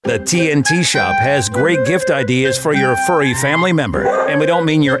The TNT Shop has great gift ideas for your furry family member. And we don't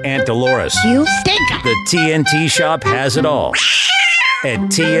mean your Aunt Dolores. You stink! The TNT Shop has it all at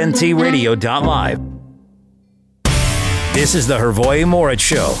TNTRadio.live. This is the Hrvoje Morić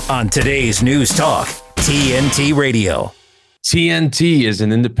Show on today's News Talk, TNT Radio. TNT is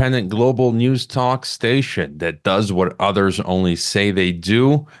an independent global news talk station that does what others only say they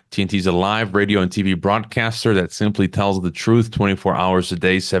do. TNT is a live radio and TV broadcaster that simply tells the truth 24 hours a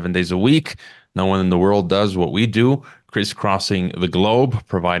day, 7 days a week. No one in the world does what we do, crisscrossing the globe,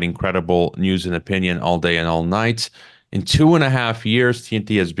 providing credible news and opinion all day and all night. In 2.5 years,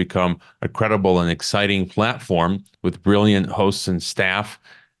 TNT has become a credible and exciting platform with brilliant hosts and staff,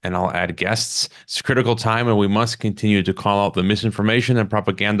 and I'll add guests. It's a critical time, and we must continue to call out the misinformation and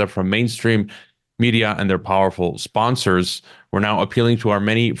propaganda from mainstream media and their powerful sponsors. We're now appealing to our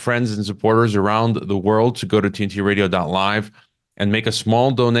many friends and supporters around the world to go to TNTRadio.live and make a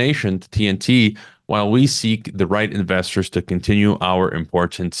small donation to TNT while we seek the right investors to continue our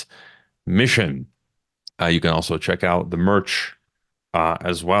important mission. You can also check out the merch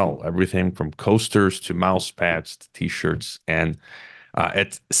as well. Everything from coasters to mouse pads to t-shirts and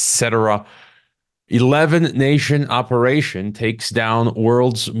etc. 11-nation operation takes down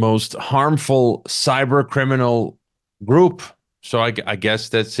world's most harmful cyber criminal group. So I guess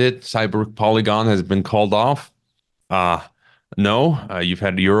that's it. Cyber Polygon has been called off. No, you've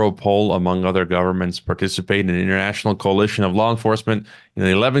had Europol, among other governments, participate in an international coalition of law enforcement in the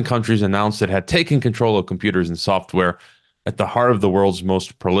 11 countries announced it had taken control of computers and software at the heart of the world's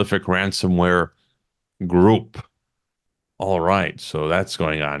most prolific ransomware group. All right, so that's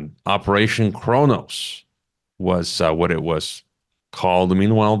going on. Operation Kronos was what it was called.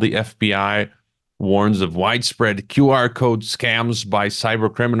 Meanwhile, the FBI warns of widespread QR code scams by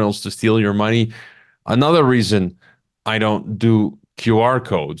cyber criminals to steal your money. Another reason I don't do QR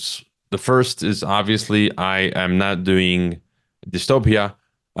codes. The first is obviously I am not doing dystopia.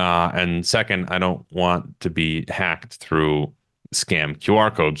 And second, I don't want to be hacked through scam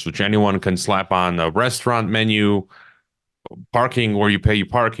QR codes, which anyone can slap on a restaurant menu, parking where you pay your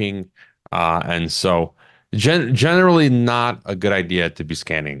parking. And so generally not a good idea to be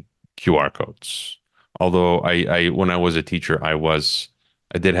scanning QR codes. Although I when I was a teacher, I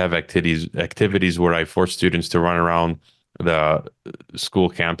did have activities where I forced students to run around the school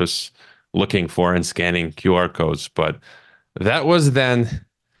campus looking for and scanning QR codes. But that was then.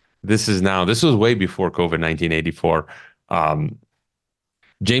 This is now. This was way before COVID-19 84.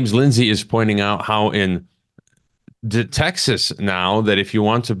 James Lindsay is pointing out how in Texas now that if you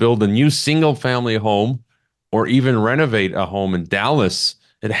want to build a new single-family home or even renovate a home in Dallas,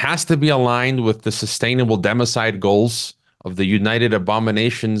 it has to be aligned with the sustainable democide goals of the United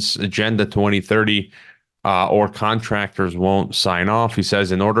Abominations Agenda 2030, or contractors won't sign off. He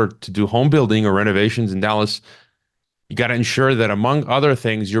says in order to do home building or renovations in Dallas, you got to ensure that, among other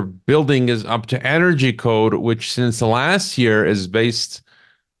things, your building is up to energy code, which since the last year is based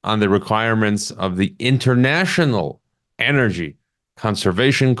on the requirements of the International Energy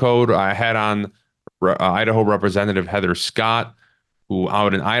Conservation Code. I had on Idaho Representative Heather Scott, who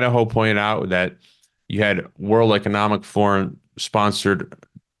out in Idaho pointed out that you had World Economic Forum sponsored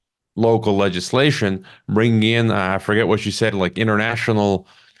local legislation bringing in, I forget what she said, like international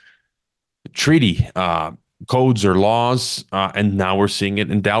treaty codes or laws. And now we're seeing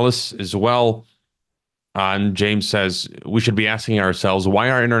it in Dallas as well. And James says we should be asking ourselves, why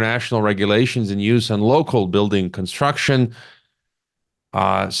are international regulations in use on local building construction?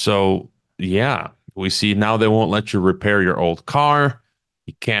 So, yeah, we see now they won't let you repair your old car.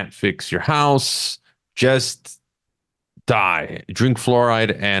 You can't fix your house. Just die. Drink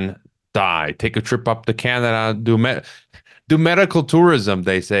fluoride and die. Take a trip up to Canada. Do medical tourism,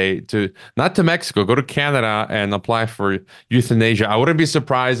 they say, not to Mexico. Go to Canada and apply for euthanasia. I wouldn't be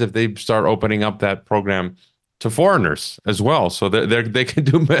surprised if they start opening up that program to foreigners as well. So they can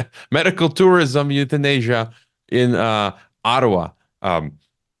do medical tourism, euthanasia in Ottawa.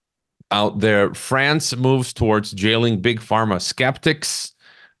 Out there, France moves towards jailing big pharma skeptics.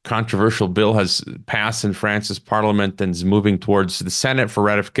 Controversial bill has passed in France's parliament and is moving towards the Senate for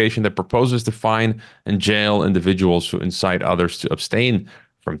ratification that proposes to fine and jail individuals who incite others to abstain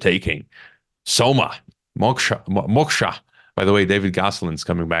from taking Soma, Moksha. By the way, David Gosselin's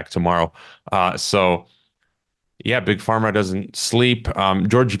coming back tomorrow. So, yeah, Big Pharma doesn't sleep.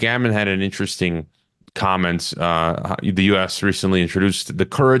 George Gammon had an interesting comment. The U.S. recently introduced the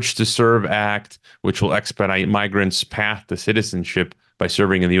Courage to Serve Act, which will expedite migrants' path to citizenship by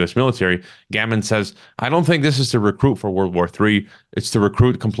serving in the U.S. military. Gammon says, I don't think this is to recruit for World War III. It's to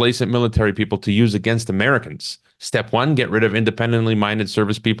recruit complacent military people to use against Americans. Step 1, get rid of independently minded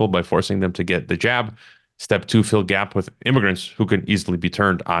service people by forcing them to get the jab. Step 2, fill gap with immigrants who can easily be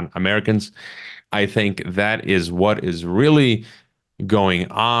turned on Americans. I think that is what is really going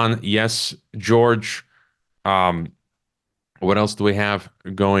on. Yes, George. What else do we have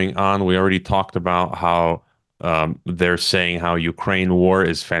going on? We already talked about how they're saying how Ukraine war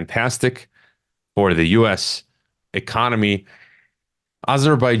is fantastic for the U.S. economy.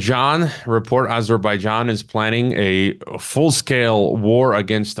 Azerbaijan is planning a full-scale war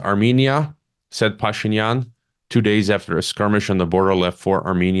against Armenia, said Pashinyan, 2 days after a skirmish on the border left 4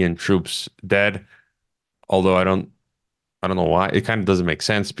 Armenian troops dead. Although I don't know why. It kind of doesn't make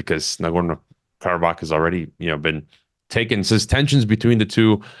sense because Nagorno-Karabakh has already, been taken since tensions between the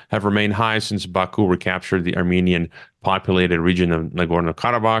two have remained high since Baku recaptured the Armenian populated region of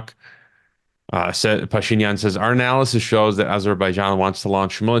Nagorno-Karabakh. Pashinyan says, our analysis shows that Azerbaijan wants to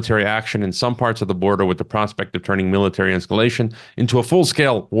launch military action in some parts of the border with the prospect of turning military escalation into a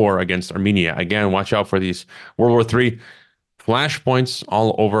full-scale war against Armenia. Again, watch out for these World War III flashpoints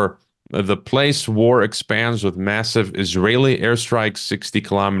all over the place. War expands with massive Israeli airstrikes 60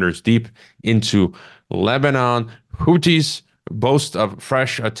 kilometers deep into Lebanon. Houthis boast of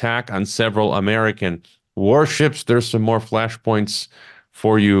fresh attack on several American warships. There's some more flashpoints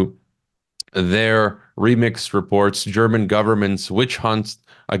for you there. Remix reports German government's witch hunt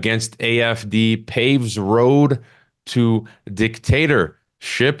against AfD paves road to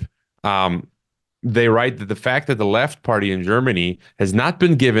dictatorship. They write that the fact that the left party in Germany has not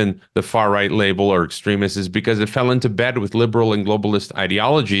been given the far-right label or extremist is because it fell into bed with liberal and globalist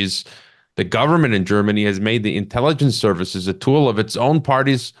ideologies. The government in Germany has made the intelligence services a tool of its own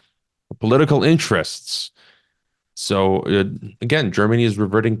party's political interests. So, again, Germany is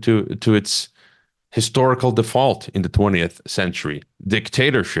reverting to its historical default in the 20th century,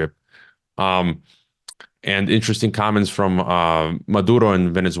 dictatorship. And interesting comments from Maduro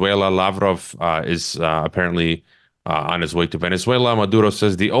in Venezuela. Lavrov is apparently on his way to Venezuela. Maduro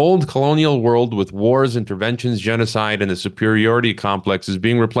says the old colonial world with wars, interventions, genocide, and the superiority complex is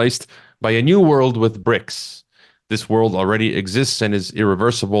being replaced by a new world with BRICS. This world already exists and is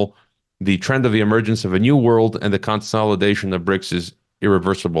irreversible. The trend of the emergence of a new world and the consolidation of BRICS is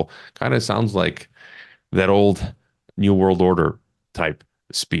irreversible. Kind of sounds like that old New World Order type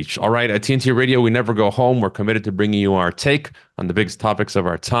speech. All right, at TNT Radio, we never go home. We're committed to bringing you our take on the biggest topics of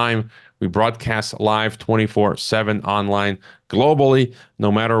our time. We broadcast live 24/7 online globally.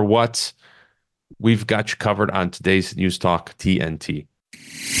 No matter what, we've got you covered on today's News Talk TNT.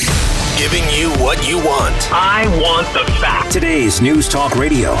 Giving you what you want. I want the facts. Today's News Talk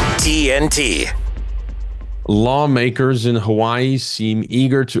Radio, TNT. Lawmakers in Hawaii seem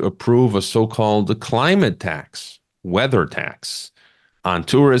eager to approve a so-called climate tax, weather tax, on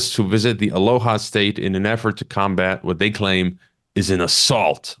tourists who visit the Aloha State in an effort to combat what they claim is an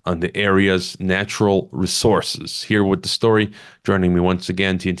assault on the area's natural resources. Here with the story, joining me once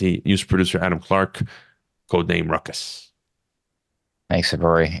again, TNT News producer Adam Clark, codename Ruckus. Thanks,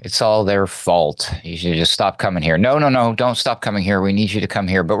 Hrvoje. It's all their fault. You should just stop coming here. No, don't stop coming here. We need you to come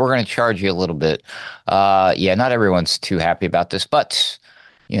here, but we're going to charge you a little bit. Yeah, not everyone's too happy about this, but,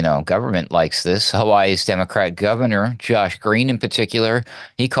 government likes this. Hawaii's Democrat governor, Josh Green in particular,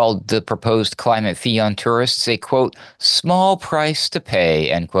 he called the proposed climate fee on tourists a, quote, small price to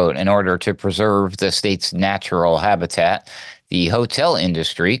pay, end quote, in order to preserve the state's natural habitat. The hotel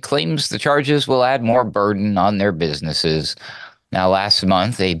industry claims the charges will add more burden on their businesses. Now, last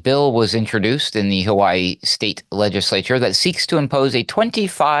month, a bill was introduced in the Hawaii state legislature that seeks to impose a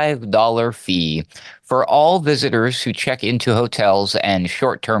 $25 fee for all visitors who check into hotels and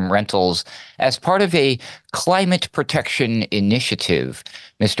short-term rentals as part of a climate protection initiative.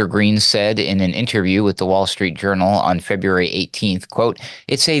 Mr. Green said in an interview with the Wall Street Journal on February 18th, quote,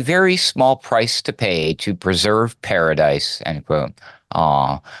 it's a very small price to pay to preserve paradise, end quote.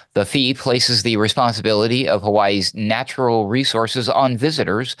 The fee places the responsibility of Hawaii's natural resources on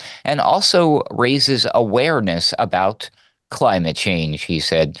visitors and also raises awareness about climate change, he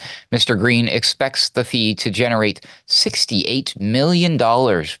said. Mr. Green expects the fee to generate $68 million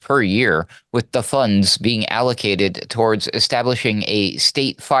per year, with the funds being allocated towards establishing a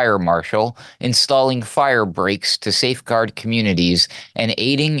state fire marshal, installing fire breaks to safeguard communities, and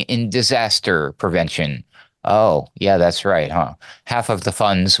aiding in disaster prevention. Oh, yeah, that's right, huh? Half of the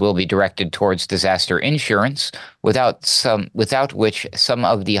funds will be directed towards disaster insurance, without which some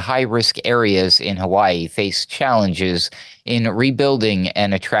of the high-risk areas in Hawaii face challenges in rebuilding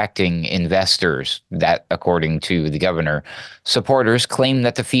and attracting investors. That, according to the governor. Supporters claim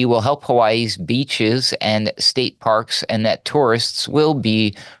that the fee will help Hawaii's beaches and state parks and that tourists will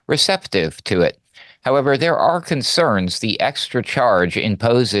be receptive to it. However, there are concerns the extra charge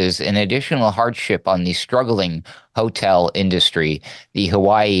imposes an additional hardship on the struggling hotel industry. The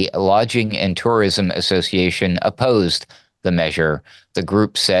Hawaii Lodging and Tourism Association opposed the measure. The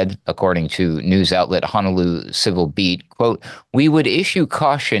group said, according to news outlet Honolulu Civil Beat, quote, "We would issue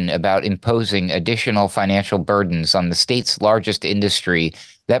caution about imposing additional financial burdens on the state's largest industry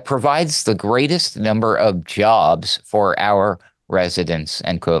that provides the greatest number of jobs for our residents,"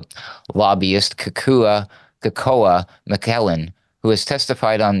 end quote. Lobbyist Kakoa McKellen, who has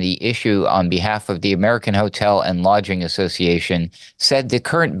testified on the issue on behalf of the American Hotel and Lodging Association, said the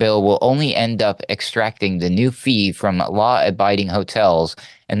current bill will only end up extracting the new fee from law-abiding hotels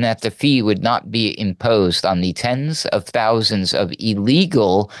and that the fee would not be imposed on the tens of thousands of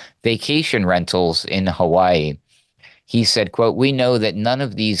illegal vacation rentals in Hawaii. He said, quote, "We know that none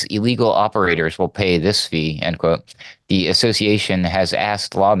of these illegal operators will pay this fee," end quote. The association has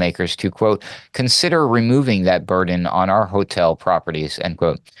asked lawmakers to, quote, "consider removing that burden on our hotel properties," end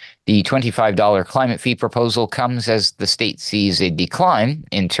quote. The $25 climate fee proposal comes as the state sees a decline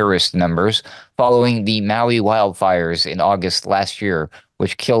in tourist numbers following the Maui wildfires in August last year,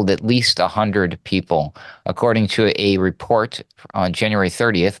 which killed at least 100 people. According to a report on January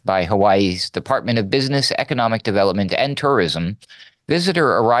 30th by Hawaii's Department of Business, Economic Development, and Tourism,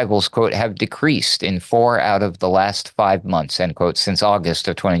 visitor arrivals, quote, "have decreased in 4 out of the last 5 months," end quote, since August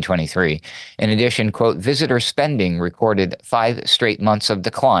of 2023. In addition, quote, "visitor spending recorded 5 straight months of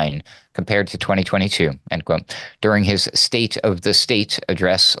decline compared to 2022," end quote. During his State of the State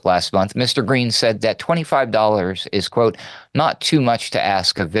address last month, Mr. Green said that $25 is, quote, "not too much to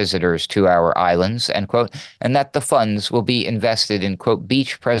ask of visitors to our islands," end quote, and that the funds will be invested in, quote,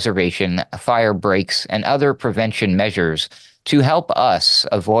 "beach preservation, fire breaks, and other prevention measures to help us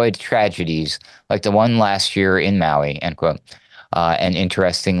avoid tragedies like the one last year in Maui," end quote. And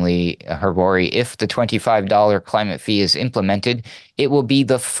interestingly, Hrvoje, if the $25 climate fee is implemented, it will be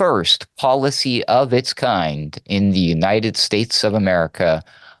the first policy of its kind in the United States of America.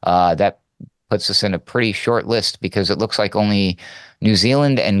 That puts us in a pretty short list because it looks like only New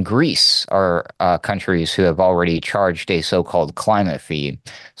Zealand and Greece are countries who have already charged a so-called climate fee.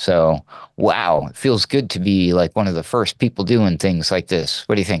 So, wow, it feels good to be like one of the first people doing things like this.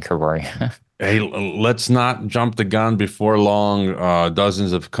 What do you think, Hrvoje? Hey, let's not jump the gun. Before long,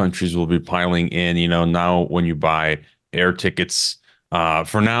 dozens of countries will be piling in. You know, now when you buy air tickets,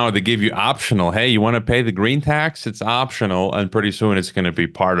 for now, they give you optional. Hey, you want to pay the green tax? It's optional. And pretty soon it's going to be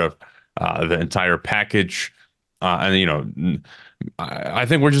part of the entire package. And, you know, I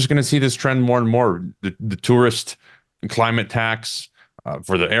think we're just going to see this trend more and more. The tourist climate tax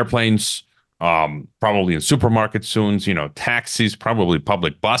for the airplanes, probably in supermarkets soon, you know, taxis, probably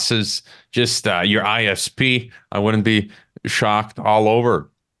public buses, just your ISP. I wouldn't be shocked, all over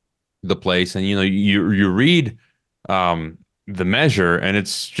the place. And, you know, you read the measure and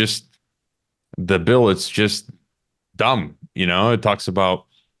it's just the bill. It's just dumb. You know, it talks about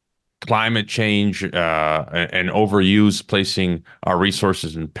climate change and overuse, placing our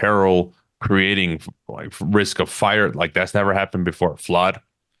resources in peril, creating like risk of fire. Like that's never happened before. Flood.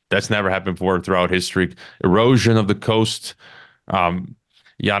 That's never happened before throughout history. Erosion of the coast,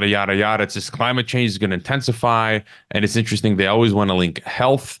 yada, yada, yada. It's just climate change is going to intensify. And it's interesting. They always want to link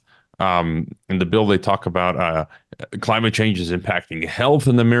health. In the bill, they talk about climate change is impacting health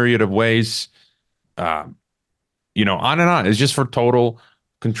in a myriad of ways. You know, on and on. It's just for total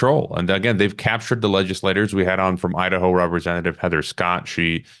control. And again, they've captured the legislators. We had on from Idaho Representative Heather Scott.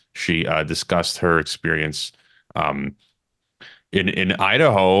 She discussed her experience in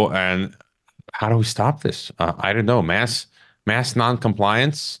Idaho, and how do we stop this? I don't know. Mass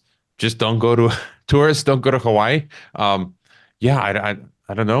non-compliance. Just don't go to tourists. Don't go to Hawaii. Yeah,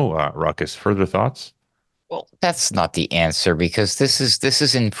 I don't know. Ruckus. Further thoughts? Well, that's not the answer because this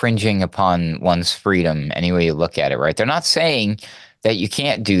is infringing upon one's freedom any way you look at it, right? They're not saying that you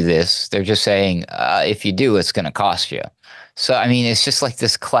can't do this. They're just saying if you do, it's going to cost you. So, I mean, it's just like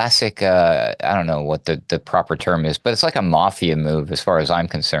this classic, I don't know what the proper term is, but it's like a mafia move as far as I'm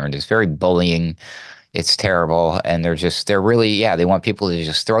concerned. It's very bullying. It's terrible. And they're really, yeah, they want people to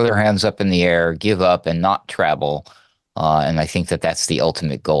just throw their hands up in the air, give up, and not travel. And I think that that's the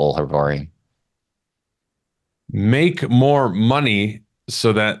ultimate goal, Hrvoje. Make more money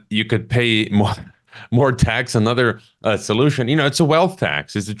so that you could pay more tax. Another solution, you know, it's a wealth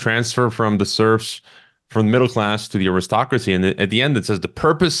tax. It's a transfer from the serfs, from the middle class to the aristocracy. And at the end, it says the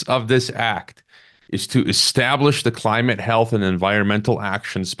purpose of this act is to establish the climate, health, and environmental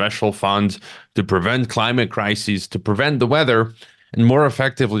action special funds to prevent climate crises, to prevent the weather, and more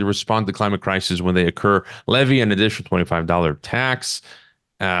effectively respond to climate crises when they occur. Levy an additional $25 tax,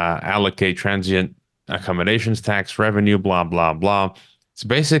 allocate transient accommodations tax revenue, blah, blah, blah. It's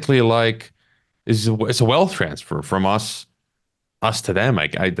basically like it's a wealth transfer from us to them.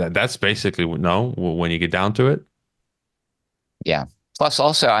 That's basically no when you get down to it. Yeah. Plus,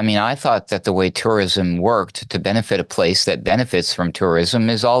 also, I mean, I thought that the way tourism worked to benefit a place that benefits from tourism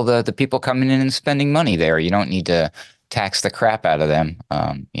is all the people coming in and spending money there. You don't need to tax the crap out of them,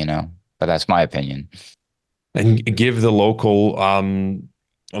 but that's my opinion. And give the locals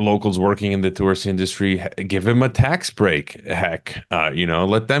working in the tourist industry, give them a tax break. Heck,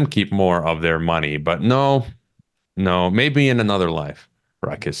 let them keep more of their money. But no, maybe in another life,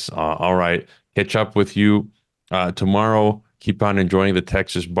 Ruckus. All right, catch up with you tomorrow. Keep on enjoying the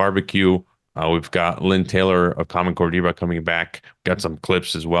Texas barbecue. We've got Lynne Taylor of Common Core Diva coming back. Got some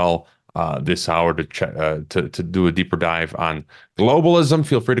clips as well this hour to do a deeper dive on globalism.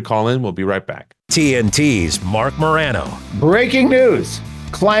 Feel free to call in. We'll be right back. TNT's Mark Morano. Breaking news.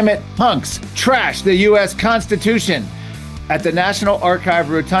 Climate punks trash the U.S. Constitution at the National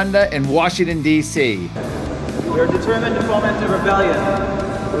Archive Rotunda in Washington, D.C. We are determined to foment a rebellion.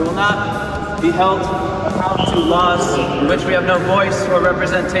 We will not be held accountable to laws in which we have no voice or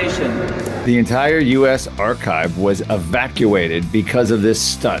representation. The entire U.S. Archive was evacuated because of this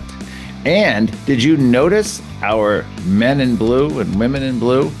stunt. And did you notice our men in blue and women in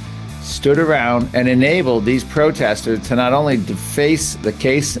blue stood around and enabled these protesters to not only deface the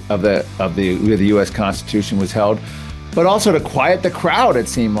case of the where the U.S. Constitution was held, but also to quiet the crowd, it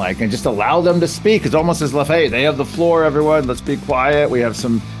seemed like, and just allow them to speak. It's almost as if, hey, they have the floor, everyone. Let's be quiet. We have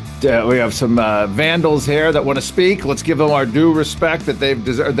some vandals here that want to speak. Let's give them our due respect that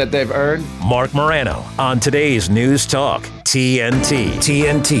they've earned. Mark Morano on today's News Talk TNT.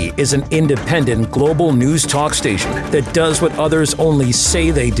 TNT is an independent global news talk station that does what others only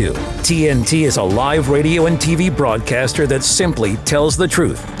say they do. TNT is a live radio and TV broadcaster that simply tells the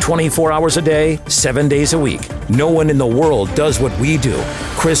truth 24 hours a day, 7 days a week. No one in the world does what we do,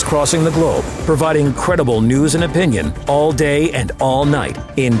 crisscrossing the globe, providing credible news and opinion all day and all night.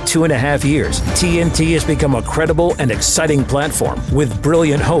 In 2.5 years, TNT has become a credible and exciting platform with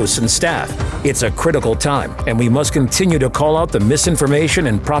brilliant hosts and staff. It's a critical time, and we must continue to call out the misinformation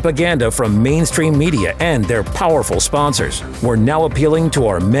and propaganda from mainstream media and their powerful sponsors. We're now appealing to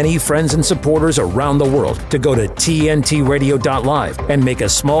our many friends and supporters around the world to go to tntradio.live and make a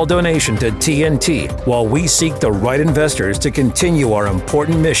small donation to TNT while we seek the right investors to continue our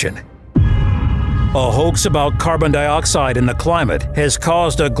important mission. A hoax about carbon dioxide in the climate has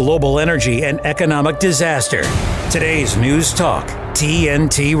caused a global energy and economic disaster. Today's News Talk,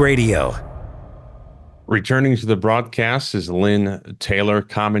 TNT Radio. Returning to the broadcast is Lynne Taylor,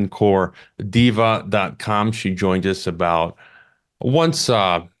 CommonCoreDiva.com. She joined us about once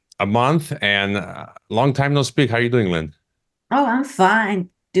a month, and long time no speak. How are you doing, Lynne? Oh, I'm fine.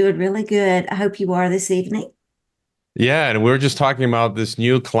 Doing really good. I hope you are this evening. Yeah, and we were just talking about this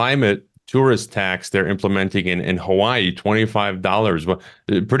new climate tourist tax they're implementing in Hawaii, $25. Well,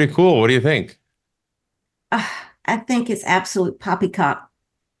 pretty cool. What do you think? I think it's absolute poppycock,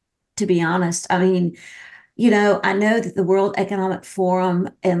 to be honest. I mean, I know that the World Economic Forum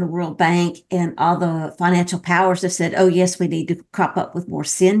and the World Bank and all the financial powers have said, oh, yes, we need to crop up with more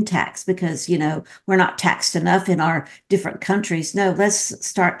sin tax because, we're not taxed enough in our different countries. No, let's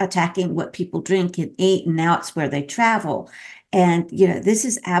start attacking what people drink and eat. And now it's where they travel. And, this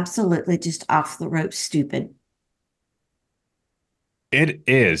is absolutely just off the rope stupid. It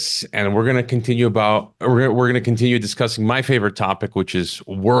is. And we're going to continue discussing my favorite topic, which is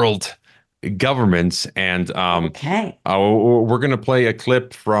world governments. And okay. We're going to play a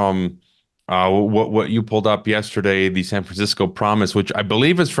clip from what you pulled up yesterday, the San Francisco Promise, which I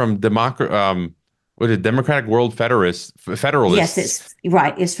believe is from Democratic World Federalists. Yes, it's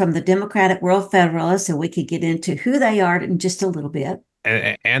right. It's from the Democratic World Federalists, and we could get into who they are in just a little bit.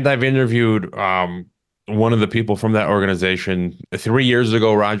 And I've interviewed one of the people from that organization 3 years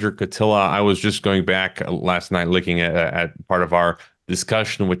ago, Roger Catilla. I was just going back last night looking at part of our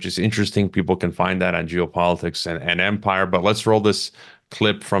discussion, which is interesting. People can find that on geopolitics and empire. But let's roll this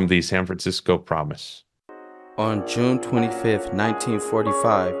clip from the San Francisco Promise. On June 25th,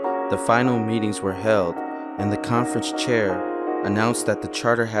 1945, the final meetings were held, and the conference chair announced that the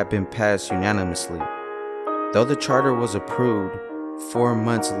charter had been passed unanimously. Though the charter was approved 4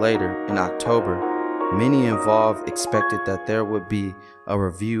 months later, in October, many involved expected that there would be a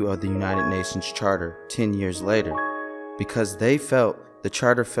review of the United Nations Charter 10 years later, because they felt the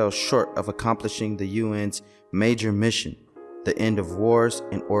charter fell short of accomplishing the UN's major mission, the end of wars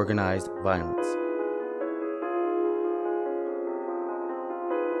and organized violence.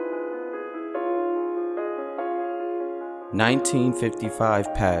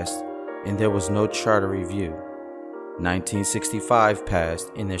 "1955 passed, and there was no charter review. 1965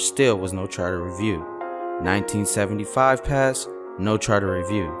 passed, and there still was no charter review. 1975 passed, no charter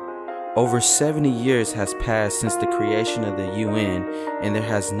review. Over 70 years has passed since the creation of the UN, and there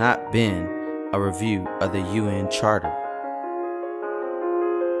has not been a review of the UN Charter.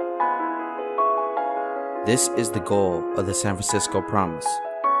 This is the goal of the San Francisco Promise.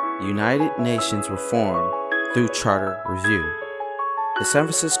 The United Nations reform through charter review. The San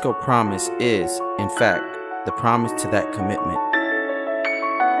Francisco Promise is, in fact, the promise to that commitment.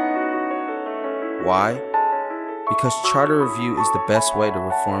 Why? Because charter review is the best way to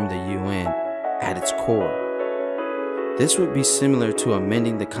reform the UN at its core. This would be similar to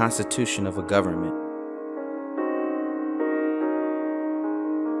amending the constitution of a government.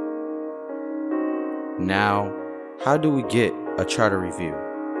 Now, how do we get a charter review?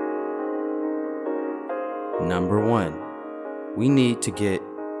 Number 1, we need to get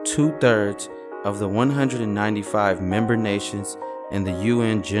 2/3 of the 195 member nations in the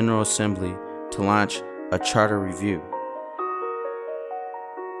UN General Assembly to launch a charter review.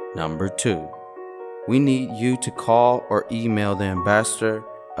 Number 2, we need you to call or email the ambassador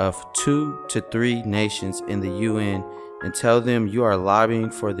of 2 to 3 nations in the UN and tell them you are lobbying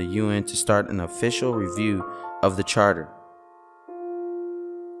for the UN to start an official review of the charter.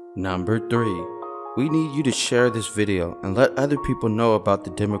 Number 3, we need you to share this video and let other people know about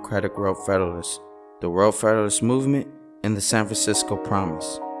the Democratic World Federalists, the World Federalist Movement, and the San Francisco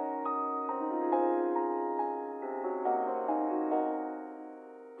Promise.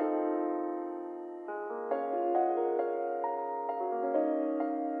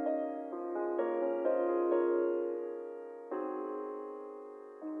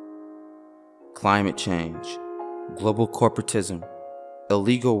 Climate change, global corporatism,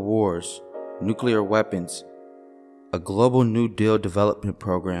 illegal wars, nuclear weapons, a global New Deal development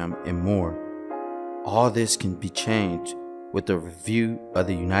program, and more. All this can be changed with a review of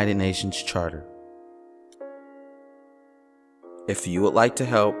the United Nations Charter. If you would like to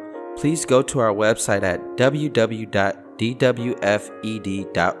help, please go to our website at www.dwfed.org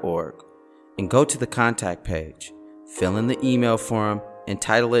and go to the contact page. Fill in the email form and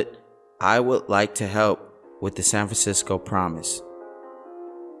title it, "I would like to help with the San Francisco Promise."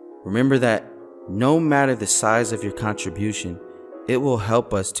 Remember that no matter the size of your contribution, it will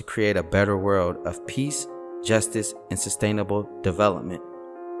help us to create a better world of peace, justice, and sustainable development.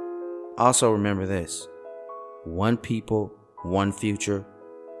 Also remember this: one people, one future,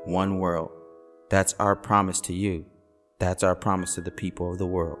 one world. That's our promise to you. That's our promise to the people of the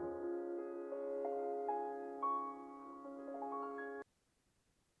world.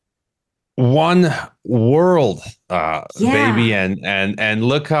 One world, baby, and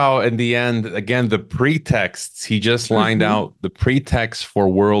look how in the end, again, the pretexts he just lined out, the pretexts for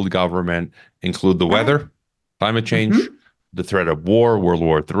world government include the weather, climate change, the threat of war, World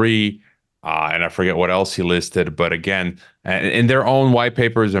War III, and I forget what else he listed. But again, in their own white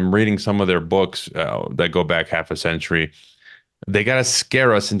papers, I'm reading some of their books that go back half a century. They got to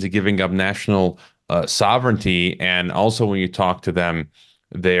scare us into giving up national sovereignty. And also when you talk to them,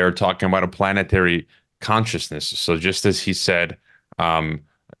 they are talking about a planetary consciousness. So just as he said,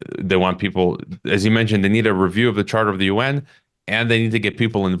 they want people, as you mentioned, they need a review of the Charter of the UN, and they need to get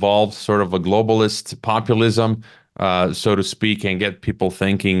people involved, sort of a globalist populism, so to speak, and get people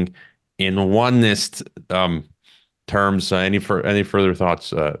thinking in oneness terms. Any further thoughts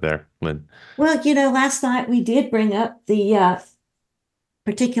there, Lynne? Well, last night we did bring up the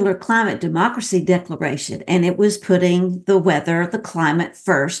particular climate democracy declaration, and it was putting the weather, the climate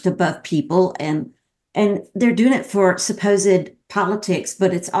first above people, and they're doing it for supposed politics,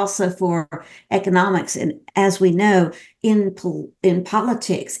 but it's also for economics. And as we know, in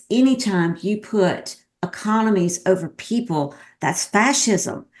politics, anytime you put economies over people, that's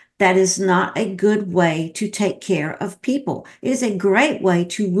fascism. That is not a good way to take care of people. It is a great way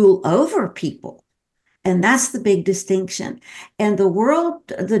to rule over people. And that's the big distinction. And the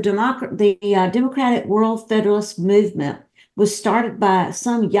Democratic World Federalist Movement was started by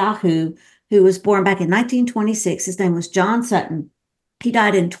some Yahoo who was born back in 1926. His name was John Sutton. He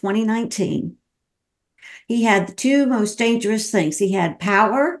died in 2019. He had the two most dangerous things. He had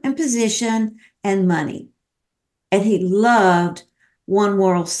power and position and money. And he loved one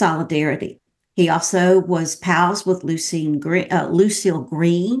world solidarity. He also was pals with Lucille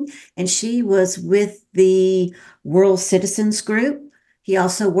Green, and she was with the World Citizens Group. He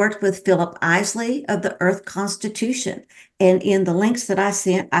also worked with Philip Isley of the Earth Constitution. And in the links that I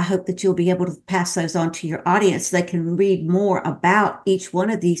sent, I hope that you'll be able to pass those on to your audience. They can read more about each one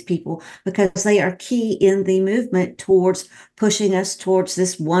of these people because they are key in the movement towards pushing us towards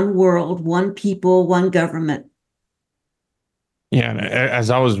this one world, one people, one government. Yeah, and as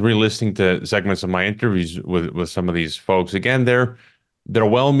I was re-listening to segments of my interviews with some of these folks, again, they're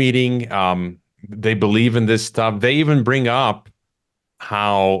well-meaning. They believe in this stuff. They even bring up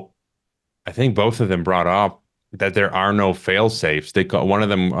how, I think both of them brought up that there are no fail-safes. One of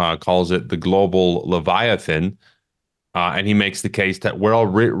them calls it the global Leviathan, and he makes the case that we're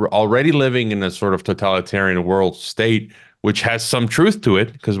already living in a sort of totalitarian world state, which has some truth to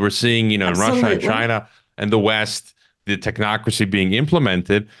it, because we're seeing, in Russia and China and the West, the technocracy being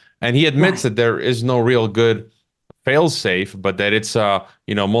implemented. And he admits that there is no real good fail-safe, but that it's a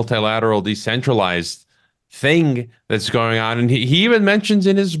multilateral, decentralized thing that's going on. And he even mentions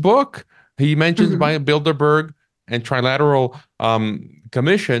in his book, he mentions by Bilderberg and Trilateral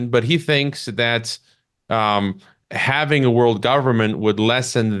Commission, but he thinks that having a world government would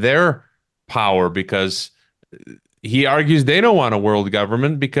lessen their power, because he argues they don't want a world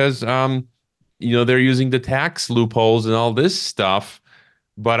government because they're using the tax loopholes and all this stuff.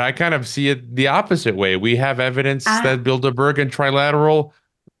 But I kind of see it the opposite way. We have evidence that Bilderberg and Trilateral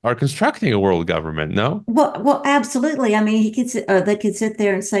are constructing a world government, no? Well, absolutely. I mean, they could sit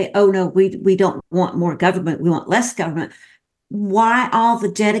there and say, "Oh no, we don't want more government. We want less government." Why all the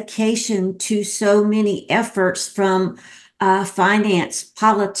dedication to so many efforts from finance,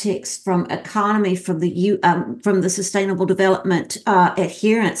 politics, from economy, from the sustainable development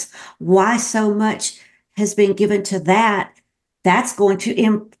adherence? Why so much has been given to that? That's going to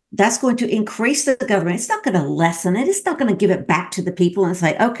increase the government. It's not going to lessen it. It's not going to give it back to the people and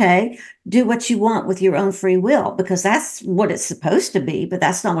say, okay, do what you want with your own free will, because that's what it's supposed to be, but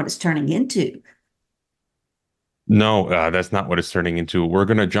that's not what it's turning into. No, that's not what it's turning into. We're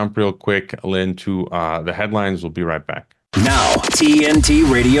going to jump real quick, Lynn, to the headlines. We'll be right back. Now,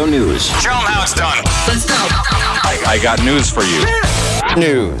 TNT Radio News. Show them how it's done. Let's go. I got news for you.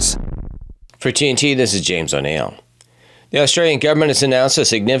 News. For TNT, this is James O'Neill. The Australian government has announced a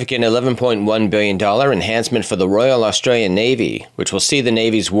significant $11.1 billion enhancement for the Royal Australian Navy, which will see the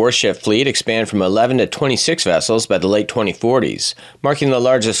Navy's warship fleet expand from 11 to 26 vessels by the late 2040s, marking the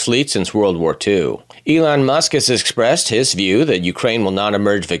largest fleet since World War II. Elon Musk has expressed his view that Ukraine will not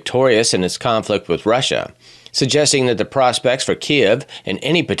emerge victorious in its conflict with Russia, suggesting that the prospects for Kiev and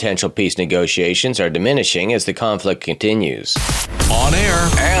any potential peace negotiations are diminishing as the conflict continues. On air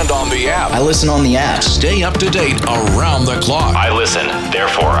and on the app. I listen on the app. Stay up to date around the clock. I listen,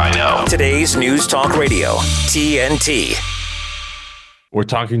 therefore I know. Today's News Talk Radio, TNT. We're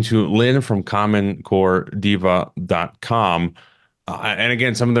talking to Lynne from CommonCoreDiva.com. And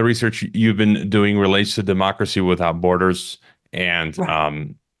again, some of the research you've been doing relates to Democracy Without Borders and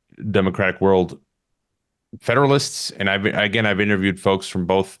Democratic World Federalists. And I've interviewed folks from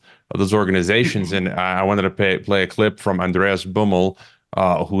both of those organizations. And I wanted to play a clip from Andreas Bummel,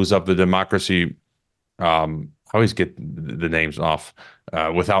 who's of the Democracy. I always get the names off.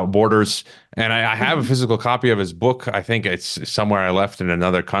 Without Borders. And I have a physical copy of his book. I think it's somewhere I left in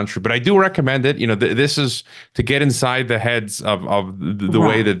another country, but I do recommend it. This is to get inside the heads of the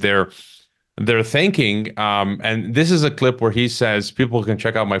way that they're thinking. And this is a clip where he says, people can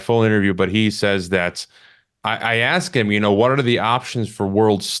check out my full interview, but he says that I ask him, what are the options for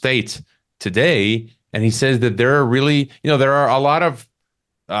world state today? And he says that there are really, there are a lot of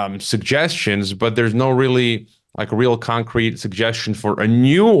suggestions, but there's no really like a real concrete suggestion for a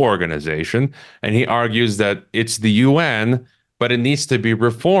new organization. And he argues that it's the UN, but it needs to be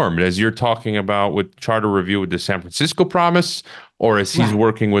reformed, as you're talking about with Charter Review with the San Francisco Promise, or as he's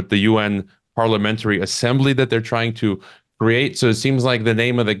working with the UN Parliamentary Assembly that they're trying to create. So it seems like the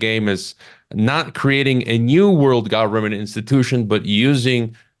name of the game is not creating a new world government institution, but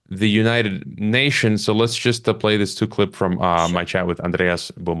using the United Nations. So let's just play this clip from my chat with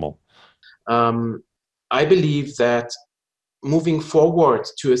Andreas Bummel. I believe that moving forward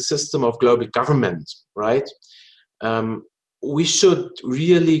to a system of global government, right, we should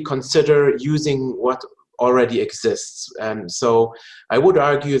really consider using what already exists. And so I would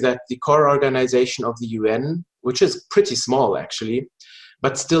argue that the core organization of the UN, which is pretty small actually,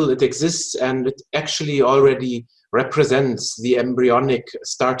 but still it exists, and it actually already represents the embryonic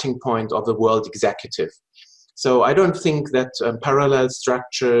starting point of the world executive. So I don't think that parallel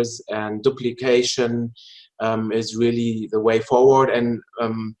structures and duplication is really the way forward. And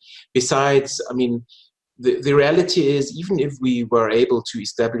besides, the reality is, even if we were able to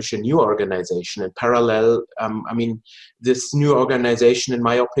establish a new organization in parallel, I mean, this new organization, in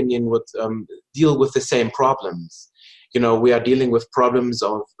my opinion, would deal with the same problems. We are dealing with problems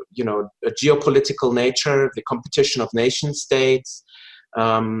of, a geopolitical nature, the competition of nation states,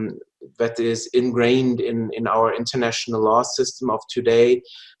 that is ingrained in our international law system of today.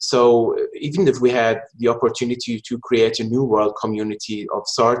 So even if we had the opportunity to create a new world community of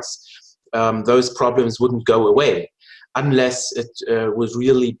sorts, those problems wouldn't go away unless it would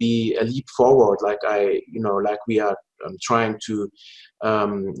really be a leap forward, like we are trying to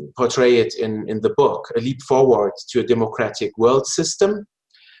portray it in the book, a leap forward to a democratic world system.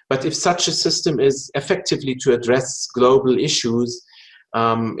 But if such a system is effectively to address global issues,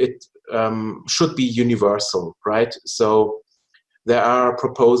 it should be universal, right? So there are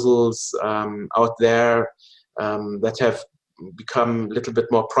proposals out there that have become a little bit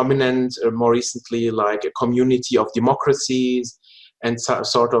more prominent more recently, like a community of democracies and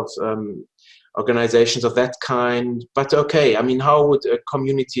sort of organizations of that kind. But okay, I mean, how would a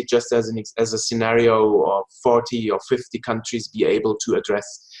community, just as a scenario of 40 or 50 countries, be able to address,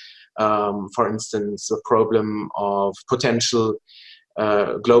 for instance, the problem of potential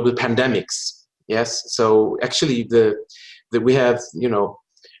global pandemics? Yes, so actually we have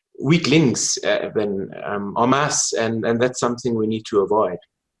weak links then en masse, and that's something we need to avoid.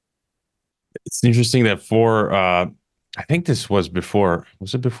 It's interesting that I think this was it before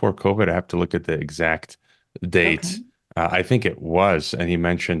COVID? I have to look at the exact date. Okay. I think it was, and he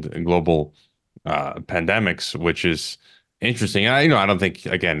mentioned global pandemics, which is interesting. I don't think,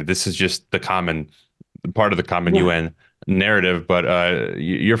 again, this is just the common part of the common Right. UN narrative, but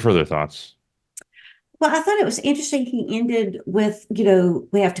your further thoughts? Well, I thought it was interesting he ended with,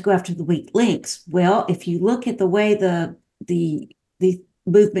 we have to go after the weak links. Well, if you look at the way the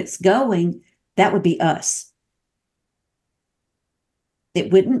movement's going, that would be us. It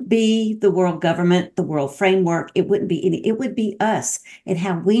wouldn't be the world government, the world framework. It wouldn't be it would be us and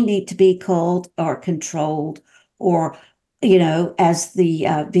how we need to be culled or controlled, or, as the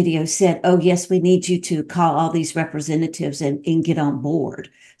video said, oh, yes, we need you to call all these representatives and get on board.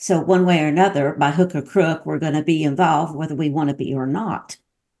 So one way or another, by hook or crook, we're going to be involved, whether we want to be or not.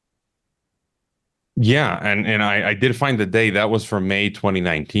 Yeah, and I did find the day that was from May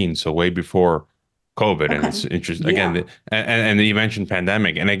 2019, so way before COVID. Okay. And it's interesting Yeah. again, and you mentioned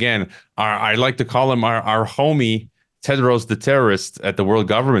pandemic, and again, I like to call him our homie Tedros the terrorist at the World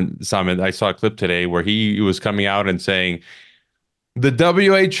Government Summit. I saw a clip today where he was coming out and saying the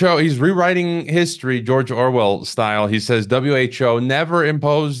WHO, he's rewriting history, George Orwell style. He says WHO never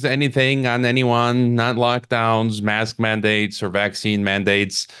imposed anything on anyone, not lockdowns, mask mandates, or vaccine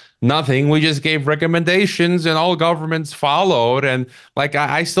mandates, nothing. We just gave recommendations and all governments followed. And like,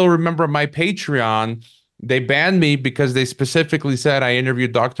 I still remember my Patreon, they banned me because they specifically said I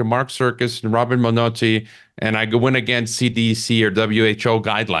interviewed Dr. Mark Serkis and Robin Menotti, and I went against CDC or WHO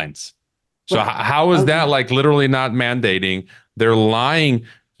guidelines. So Right. how is Okay. that like literally not mandating? They're lying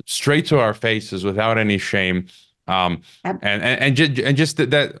straight to our faces without any shame. And just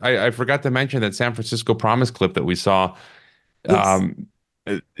that I forgot to mention that San Francisco Promise clip that we saw. Yes.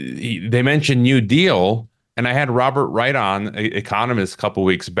 They mentioned New Deal, and I had Robert Wright on, economist, a couple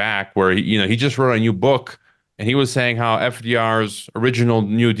weeks back, where he just wrote a new book, and he was saying how FDR's original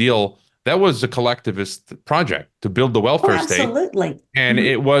New Deal, that was a collectivist project to build the welfare state. Absolutely. And Mhm.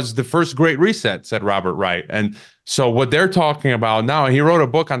 it was the first Great Reset, said Robert Wright. And so what they're talking about now, he wrote a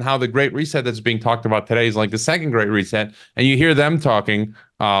book on how the Great Reset that's being talked about today is like the second Great Reset. And you hear them talking,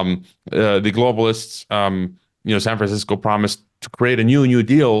 the globalists, San Francisco promised to create a New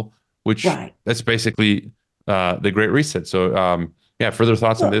Deal, which Right. that's basically the Great Reset. So, further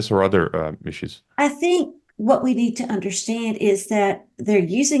thoughts on Well, this or other issues? I think what we need to understand is that they're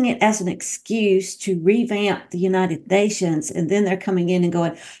using it as an excuse to revamp the United Nations, and then they're coming in and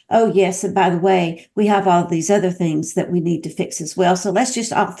going, oh, yes, and by the way, we have all these other things that we need to fix as well. So let's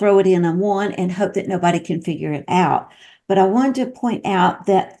just all throw it in on one and hope that nobody can figure it out. But I wanted to point out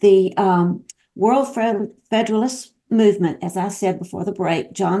that the World Federalist Movement, as I said before the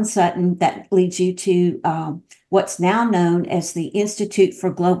break, John Sutton, that leads you to what's now known as the Institute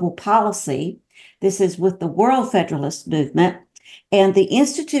for Global Policy. This is with the World Federalist Movement. And the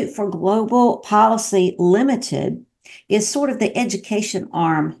Institute for Global Policy Limited is sort of the education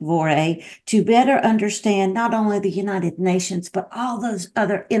arm, Hrvoje, to better understand not only the United Nations, but all those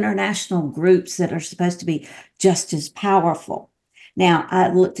other international groups that are supposed to be just as powerful. Now,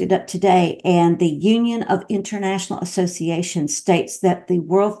 I looked it up today, and the Union of International Associations states that the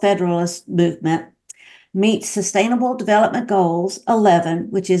World Federalist Movement meets Sustainable Development Goals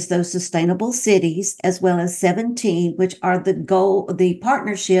 11, which is those sustainable cities, as well as 17, which are the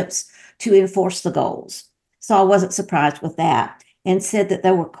partnerships to enforce the goals. So I wasn't surprised with that, and said that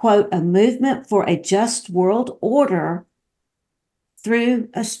there were, quote, a movement for a just world order through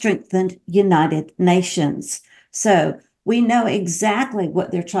a strengthened United Nations. So we know exactly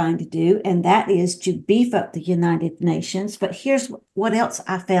what they're trying to do, and that is to beef up the United Nations. But here's what else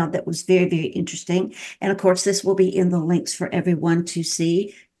I found that was very, very interesting. And of course, this will be in the links for everyone to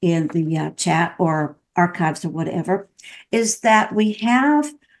see in the chat or archives or whatever, is that we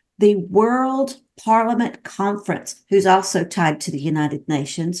have the World Parliament Conference, who's also tied to the United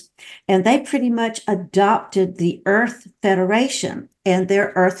Nations, and they pretty much adopted the Earth Federation and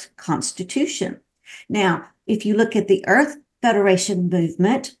their Earth Constitution. Now, if you look at the Earth Federation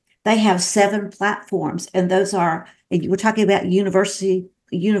movement, they have 7 platforms, and those are, and we're talking about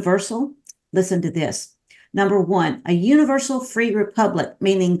universal. Listen to this. Number 1, a universal free republic,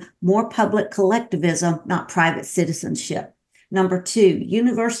 meaning more public collectivism, not private citizenship. Number 2,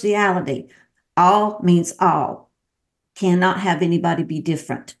 universality. All means all. Cannot have anybody be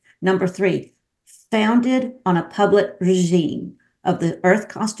different. Number 3, founded on a public regime of the Earth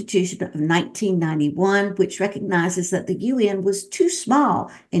Constitution of 1991, which recognizes that the UN was too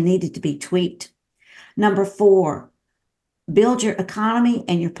small and needed to be tweaked. Number 4, build your economy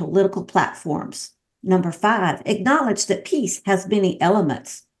and your political platforms. Number 5, acknowledge that peace has many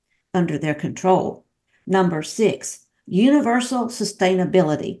elements under their control. Number 6, universal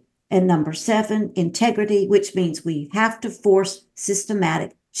sustainability. And number 7, integrity, which means we have to force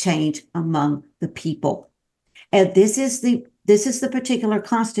systematic change among the people. And this is the particular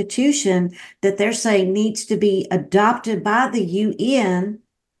constitution that they're saying needs to be adopted by the UN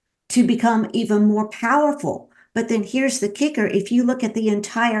to become even more powerful. But then here's the kicker. If you look at the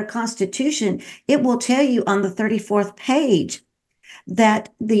entire constitution, it will tell you on the 34th page that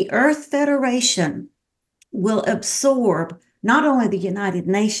the Earth Federation will absorb not only the United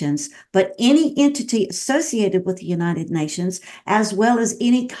Nations, but any entity associated with the United Nations, as well as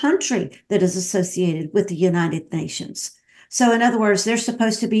any country that is associated with the United Nations. So in other words, they're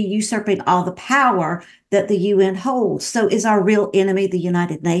supposed to be usurping all the power that the UN holds. So is our real enemy the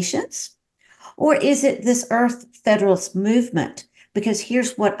United Nations? Or is it this Earth Federalist movement? Because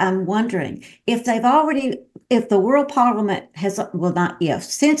here's what I'm wondering. If the World Parliament has,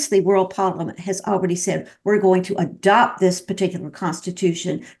 since the World Parliament has already said we're going to adopt this particular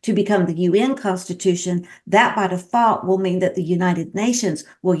constitution to become the UN constitution, that by default will mean that the United Nations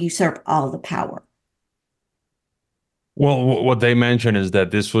will usurp all the power. Well, what they mention is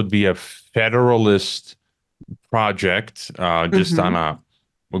that this would be a federalist project, just on a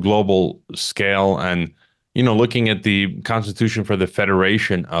global scale. And, looking at the Constitution for the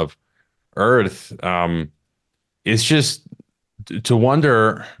Federation of Earth, it's just to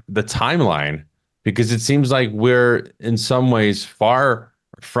wonder the timeline, because it seems like we're in some ways far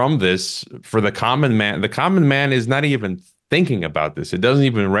from this for the common man. The common man is not even thinking about this. It doesn't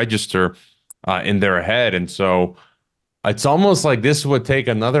even register in their head. And so it's almost like this would take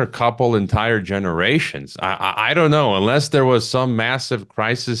another couple entire generations. I don't know, unless there was some massive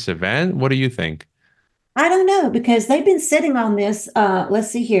crisis event. What do you think? I don't know, because they've been sitting on this.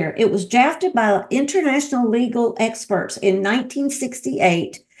 Let's see here. It was drafted by international legal experts in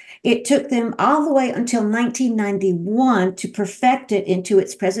 1968. It took them all the way until 1991 to perfect it into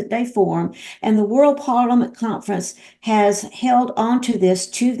its present day form. And the World Parliament Conference has held on to this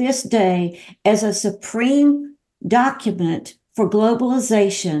day as a supreme document for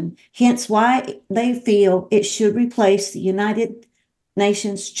globalization, hence why they feel it should replace the United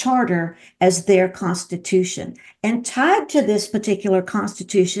Nations Charter as their constitution. And tied to this particular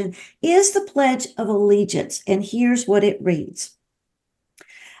constitution is the Pledge of Allegiance. And here's what it reads.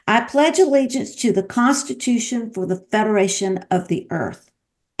 I pledge allegiance to the Constitution for the Federation of the Earth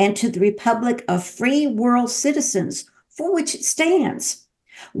and to the Republic of Free World Citizens for which it stands.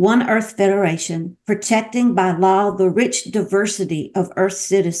 One Earth Federation, protecting by law the rich diversity of Earth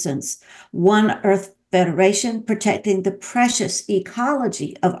citizens. One Earth Federation, protecting the precious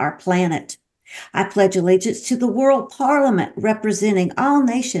ecology of our planet. I pledge allegiance to the World Parliament, representing all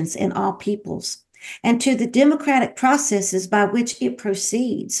nations and all peoples, and to the democratic processes by which it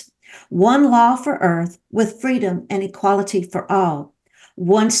proceeds. One law for Earth, with freedom and equality for all.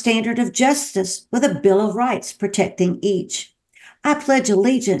 One standard of justice, with a Bill of Rights protecting each. I pledge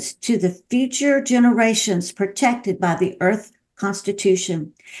allegiance to the future generations protected by the Earth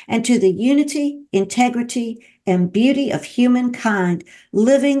Constitution, and to the unity, integrity, and beauty of humankind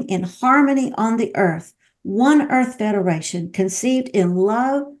living in harmony on the earth. One Earth Federation conceived in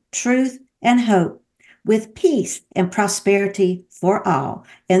love, truth, and hope, with peace and prosperity for all.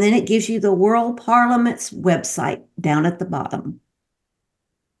 And then it gives you the World Parliament's website down at the bottom.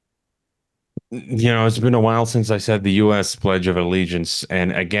 It's been a while since I said the U.S. Pledge of Allegiance.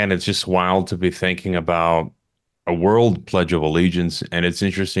 And again, it's just wild to be thinking about a world Pledge of Allegiance. And it's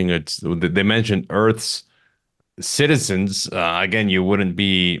interesting. They mentioned Earth's citizens. Again, you wouldn't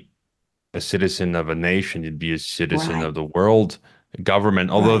be a citizen of a nation. You'd be a citizen of the world government.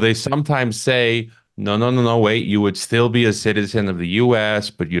 Although they sometimes say, no, wait, you would still be a citizen of the U.S.,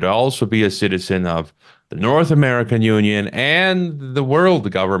 but you'd also be a citizen of the North American Union and the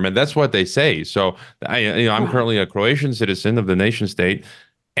world government. That's what they say. So I'm currently a Croatian citizen of the nation state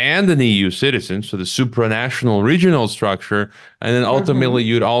and an EU citizen, so the supranational regional structure. And then ultimately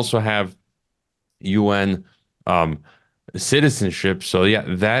you'd also have UN citizenship. So yeah,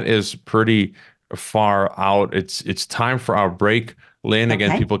 that is pretty far out. It's time for our break. Lynne,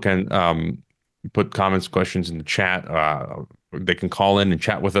 again, people can put comments, questions in the chat. They can call in and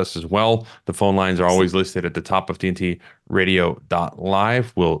chat with us as well. The phone lines are always listed at the top of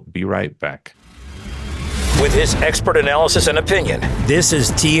TNTRadio.live. We'll be right back. With his expert analysis and opinion, this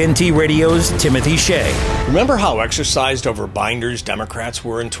is TNT Radio's Timothy Shea. Remember how exercised over binders Democrats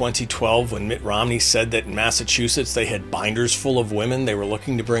were in 2012 when Mitt Romney said that in Massachusetts they had binders full of women they were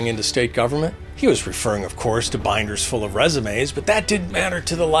looking to bring into state government? He was referring, of course, to binders full of resumes, but that didn't matter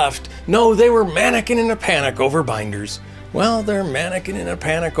to the left. No, they were mannequin in a panic over binders. Well, they're mannequin in a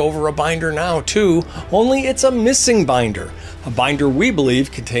panic over a binder now, too, only it's a missing binder. A binder we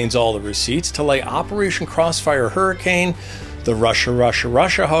believe contains all the receipts to lay Operation Crossfire Hurricane, the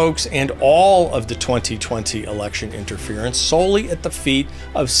Russia hoax, and all of the 2020 election interference solely at the feet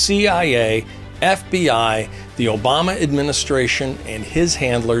of CIA, FBI, the Obama administration and his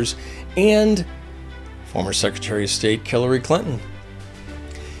handlers, and former Secretary of State Hillary Clinton.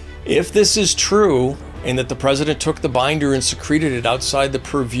 If this is true, and that the president took the binder and secreted it outside the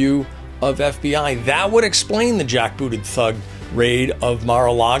purview of FBI, that would explain the jackbooted thug raid of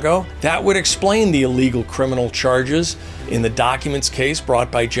Mar-a-Lago. That would explain the illegal criminal charges in the documents case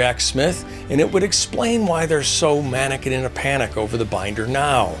brought by Jack Smith, and it would explain why they're so mannequin in a panic over the binder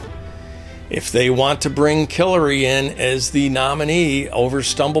now. If they want to bring Hillary in as the nominee over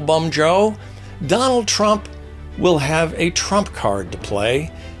Stumblebum Joe, Donald Trump will have a trump card to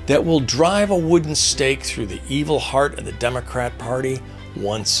play that will drive a wooden stake through the evil heart of the Democrat Party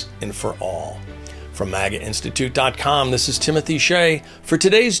once and for all. From MAGAInstitute.com, this is Timothy Shea for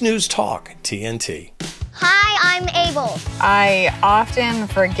today's News Talk, TNT. Hi, I'm Abel. I often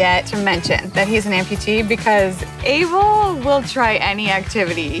forget to mention that he's an amputee because Abel will try any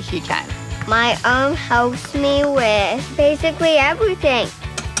activity he can. My arm helps me with basically everything.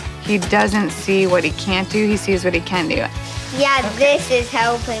 He doesn't see what he can't do, he sees what he can do. Yeah, this is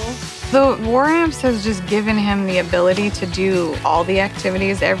helping. The War Amps has just given him the ability to do all the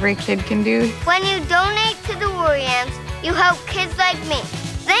activities every kid can do. When you donate to the War Amps, you help kids like me.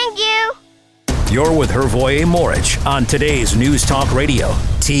 Thank you. You're with Hrvoje Morić on today's News Talk Radio,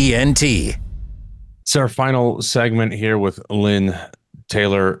 TNT. It's our final segment here with Lynne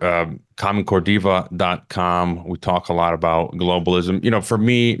Taylor, CommonCoreDiva.com. We talk a lot about globalism. For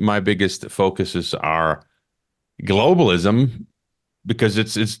me, my biggest focuses are globalism, because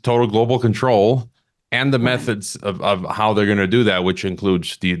it's total global control and the methods of how they're going to do that, which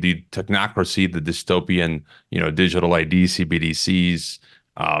includes the technocracy, the dystopian, digital ID, CBDCs,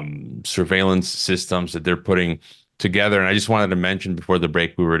 surveillance systems that they're putting together. And I just wanted to mention before the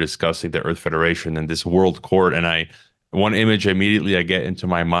break, we were discussing the Earth Federation and this world court. And one image immediately I get into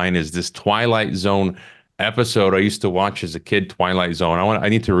my mind is this Twilight Zone episode I used to watch as a kid, Twilight Zone. I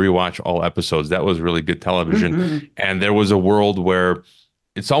need to rewatch all episodes. That was really good television. And there was a world where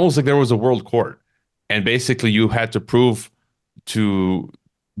it's almost like there was a world court, and basically you had to prove to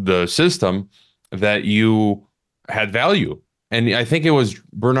the system that you had value. And I think it was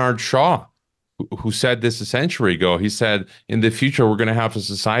Bernard Shaw who said this a century ago. He said, in the future, we're going to have a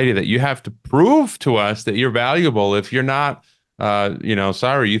society that you have to prove to us that you're valuable. If you're not,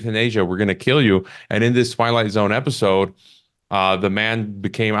 sorry, euthanasia, we're going to kill you. And in this Twilight Zone episode, the man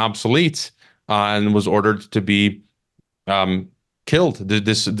became obsolete and was ordered to be killed,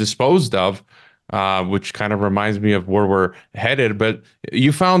 disposed of, which kind of reminds me of where we're headed. But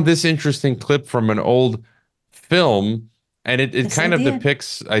you found this interesting clip from an old film, and it kind of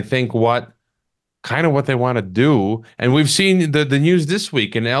depicts, I think, what they want to do. And we've seen the news this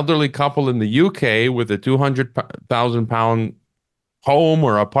week, an elderly couple in the UK with a 200,000 pound home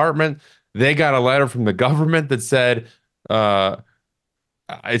or apartment. They got a letter from the government that said,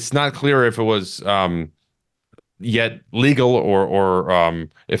 it's not clear if it was yet legal, or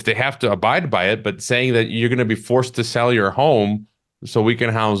if they have to abide by it, but saying that you're going to be forced to sell your home so we can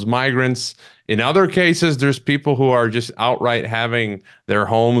house migrants. In other cases, there's people who are just outright having their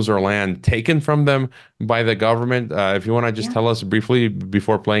homes or land taken from them by the government. If you want to just tell us briefly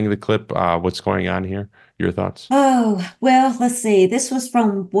before playing the clip, what's going on here, your thoughts? Oh, well, let's see. This was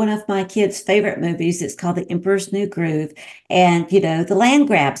from one of my kids' favorite movies. It's called The Emperor's New Groove. And, the land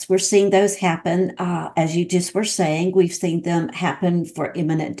grabs, we're seeing those happen. As you just were saying, we've seen them happen for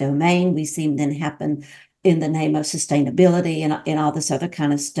eminent domain. We've seen them happen in the name of sustainability and all this other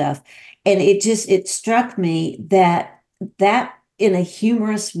kind of stuff. And it struck me that in a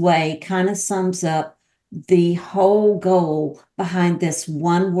humorous way kind of sums up the whole goal behind this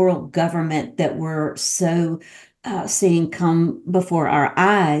one world government that we're so seeing come before our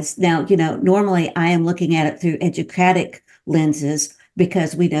eyes. Now, normally I am looking at it through educratic lenses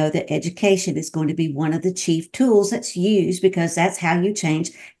because we know that education is going to be one of the chief tools that's used, because that's how you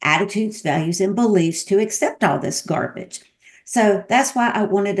change attitudes, values, and beliefs to accept all this garbage. So that's why I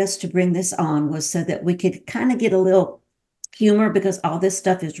wanted us to bring this on, was so that we could kind of get a little humor, because all this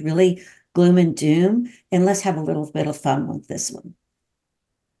stuff is really gloom and doom, and let's have a little bit of fun with this one.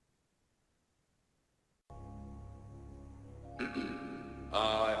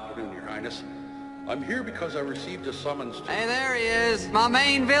 Afternoon, Your Highness. I'm here because I received a summons to... Hey, there he is, my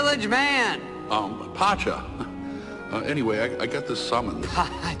main village man. Pacha. Anyway, I got this summons.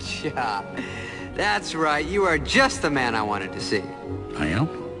 Pacha. That's right, you are just the man I wanted to see. I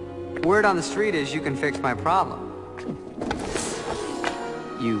am? Word on the street is you can fix my problem.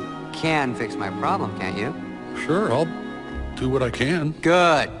 You can fix my problem, can't you? Sure, I'll do what I can.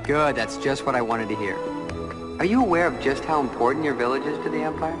 Good. That's just what I wanted to hear. Are you aware of just how important your village is to the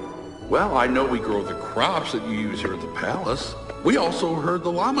Empire? Well, I know we grow the crops that you use here at the palace. We also herd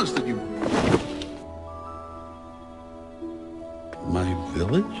the llamas that you... My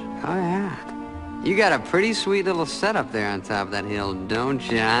village? Oh, yeah. You got a pretty sweet little setup there on top of that hill, don't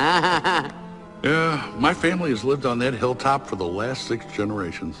you? Yeah, my family has lived on that hilltop for the last 6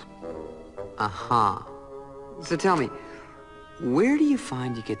 generations. Uh-huh. So tell me, where do you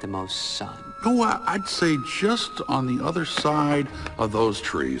find you get the most sun? Oh, I'd say just on the other side of those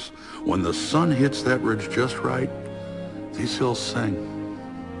trees. When the sun hits that ridge just right, these hills sing.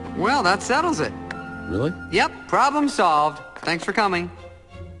 Well, that settles it. Really? Yep, problem solved. Thanks for coming.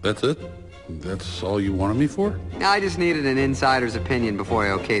 That's it? That's all you wanted me for? I just needed an insider's opinion before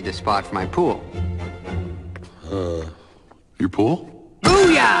I okayed the spot for my pool. Your pool?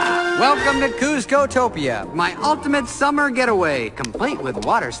 Booyah! Welcome to Cusco-topia, my ultimate summer getaway, complete with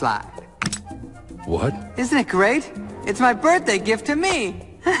water slide. What? Isn't it great? It's my birthday gift to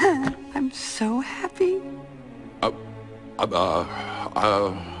me. I'm so happy. I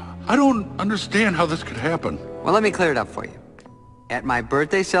don't understand how this could happen. Well, let me clear it up for you. At my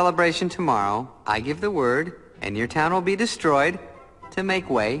birthday celebration tomorrow, I give the word, and your town will be destroyed to make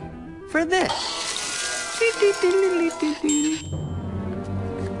way for this.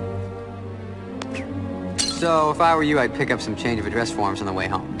 So if I were you, I'd pick up some change of address forms on the way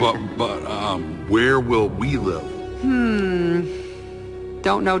home. But where will we live?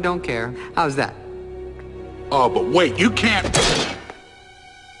 Don't know, don't care. How's that? Oh, but wait, you can't...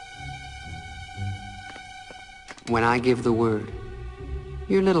 When I give the word,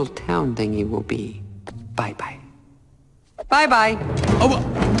 your little town thingy will be bye-bye. Bye-bye. Oh,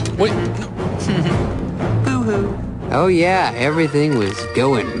 wait, no. Boo-hoo. Oh, yeah, everything was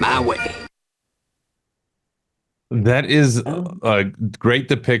going my way. That is a great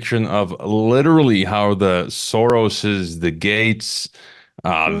depiction of literally how the Soroses, the Gates,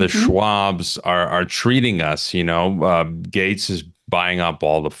 the Schwabs are treating us. Gates is buying up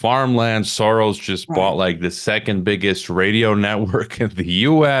all the farmland. Soros just bought like the second biggest radio network in the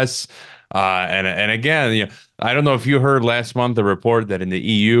U.S. And again, I don't know if you heard last month the report that in the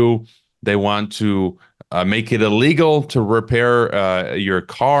EU they want to make it illegal to repair your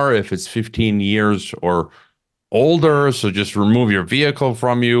car if it's 15 years or older. So just remove your vehicle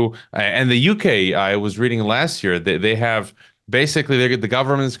from you. And the UK, I was reading last year, they have basically the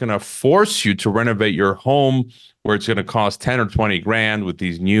government's going to force you to renovate your home, where it's going to cost 10 or 20 grand with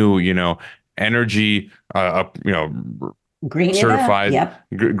these new, energy, green certified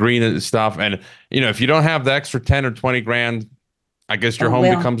green stuff. And, if you don't have the extra 10 or 20 grand, I guess your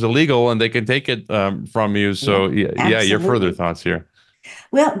home becomes illegal and they can take it from you. So your further thoughts here.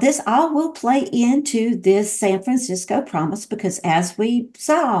 Well, this all will play into this San Francisco promise, because as we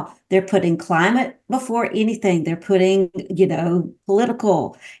saw, they're putting climate before anything. They're putting,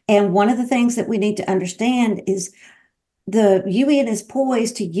 political. And one of the things that we need to understand is the UN is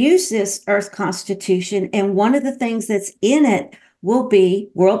poised to use this Earth Constitution, and one of the things that's in it will be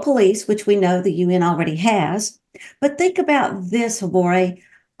world police, which we know the UN already has. But think about this, Hrvoje,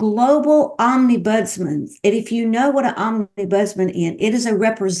 global omnibudsman. And if you know what an omnibudsman is, it is a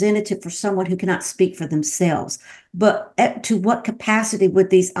representative for someone who cannot speak for themselves. But to what capacity would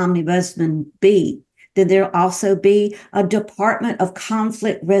these omnibudsmen be? Then there'll also be a Department of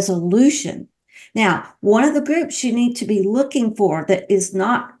Conflict Resolution. Now, one of the groups you need to be looking for that is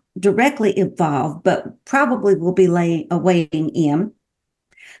not directly involved, but probably will be weighing in,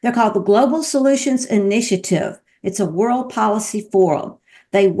 they're called the Global Solutions Initiative. It's a world policy forum.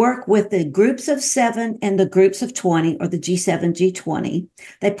 They work with the groups of 7 and the groups of 20, or the G7, G20.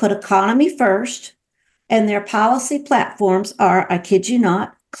 They put economy first, and their policy platforms are, I kid you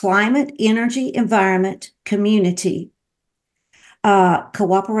not, climate, energy, environment, community,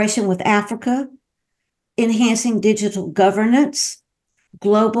 cooperation with Africa, enhancing digital governance,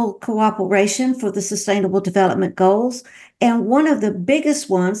 global cooperation for the Sustainable Development Goals, and one of the biggest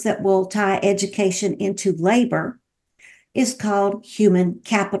ones that will tie education into labor is called human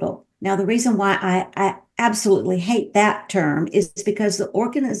capital. Now, the reason why I absolutely hate that term is because the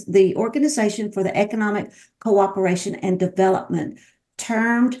Organization for the Economic Cooperation and Development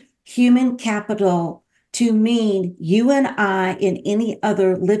termed human capital to mean you and I and any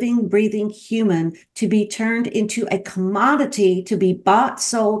other living, breathing human to be turned into a commodity to be bought,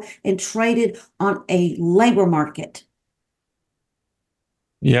 sold, and traded on a labor market.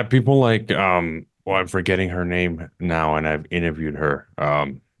 Yeah, people like, well, I'm forgetting her name now, and I've interviewed her.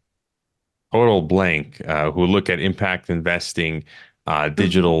 Total blank, who look at impact investing,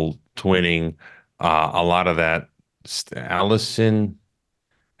 digital twinning, a lot of that. Allison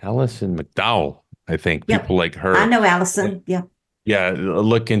McDowell, I think. Yep. People like her. I know Allison. Yeah. Yeah,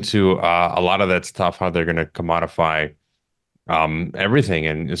 look into a lot of that stuff, how they're going to commodify everything.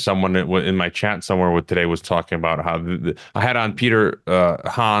 And someone in my chat somewhere today was talking about how I had on Peter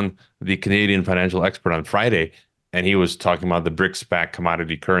Hahn, the Canadian financial expert, on Friday, and he was talking about the BRICS-backed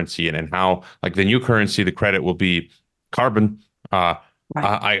commodity currency and how, like, the new currency, the credit will be carbon, right.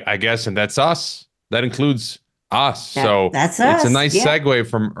 I guess, and that's us. That includes us. That's us. It's a nice segue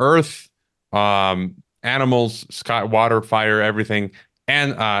from Earth, animals, sky, water, fire, everything,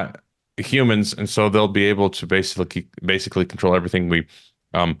 and humans, and so they'll be able to basically control everything we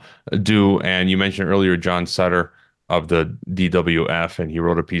do. And you mentioned earlier John Sutter of the DWF, and he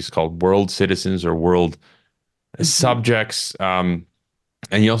wrote a piece called "World Citizens" or "World Subjects." And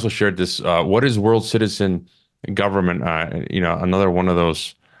you also shared this. What is world citizen government? Another one of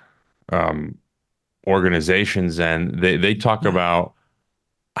those organizations, and they talk about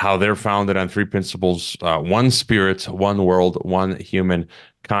how they're founded on 3 principles: one spirit, one world, one human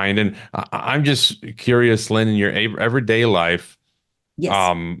kind. And I'm just curious, Lynne, in your everyday life,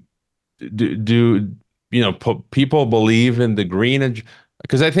 yes. Do people believe in the green?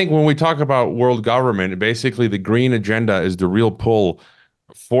 Because I think when we talk about world government, basically the green agenda is the real pull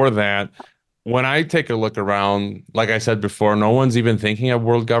for that. When I take a look around, like I said before, no one's even thinking of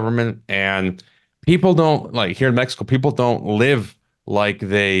world government, and people don't, like here in Mexico, people don't live like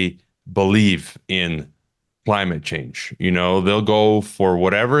they believe in climate change. They'll go for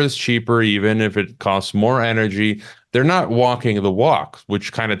whatever is cheaper, even if it costs more energy. They're not walking the walk,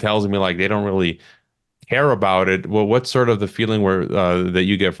 which kind of tells me like they don't really care about it. Well, what's sort of the feeling that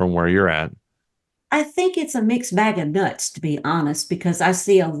you get from where you're at? I think it's a mixed bag of nuts, to be honest, because I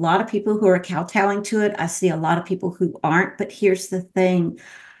see a lot of people who are kowtowing to it. I see a lot of people who aren't. But here's the thing.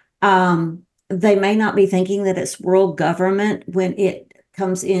 They may not be thinking that it's world government when it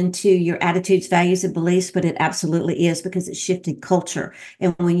comes into your attitudes, values, and beliefs, but it absolutely is, because it's shifting culture.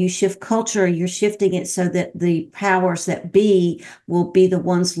 And when you shift culture, you're shifting it so that the powers that be will be the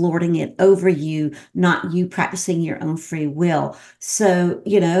ones lording it over you, not you practicing your own free will. So,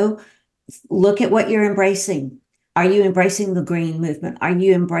 look at what you're embracing. Are you embracing the green movement? Are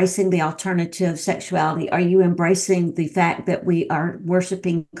you embracing the alternative sexuality? Are you embracing the fact that we are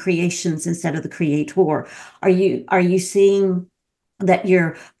worshiping creations instead of the creator? Are you seeing that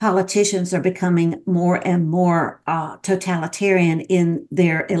your politicians are becoming more and more totalitarian in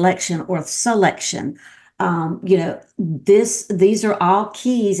their election or selection? These are all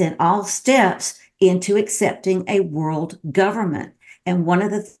keys and all steps into accepting a world government. And one of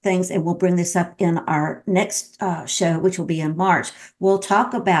the things, and we'll bring this up in our next show, which will be in March, we'll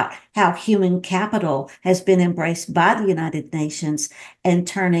talk about how human capital has been embraced by the United Nations and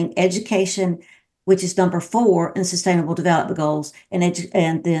turning education, which is number 4 in Sustainable Development Goals, and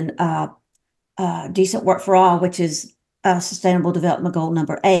then decent work for all, which is Sustainable Development Goal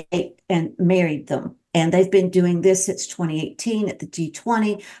number 8 and married them. And they've been doing this since 2018 at the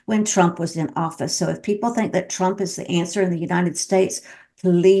G20 when Trump was in office. So if people think that Trump is the answer in the United States,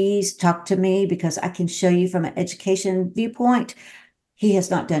 please talk to me, because I can show you from an education viewpoint, he has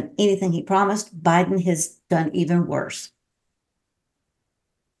not done anything he promised. Biden has done even worse.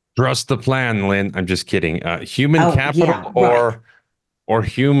 Trust the plan, Lynn. I'm just kidding. Human capital or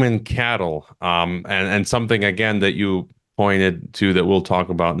human cattle. And something again that you pointed to that we'll talk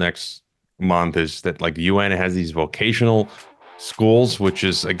about next month is that like the UN has these vocational schools, which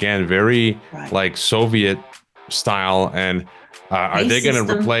is again very like Soviet style. And are they going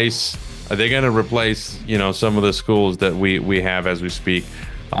to replace? Are they going to replace, you know, some of the schools that we have as we speak?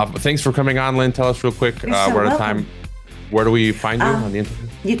 Thanks for coming on, Lynn. Tell us real quick. We're out of time. Where do we find you on the internet?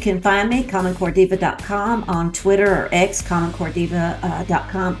 You can find me, commoncorediva.com, on Twitter or X,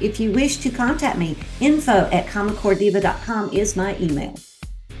 commoncorediva.com. If you wish to contact me, info@commoncorediva.com is my email.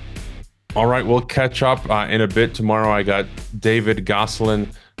 All right, we'll catch up in a bit. Tomorrow I got David Gosselin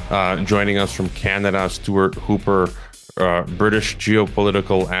joining us from Canada, Stuart Hooper, British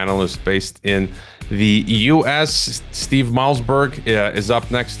geopolitical analyst based in the U.S. Steve Malzberg is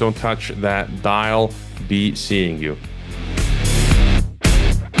up next. Don't touch that dial. Be seeing you.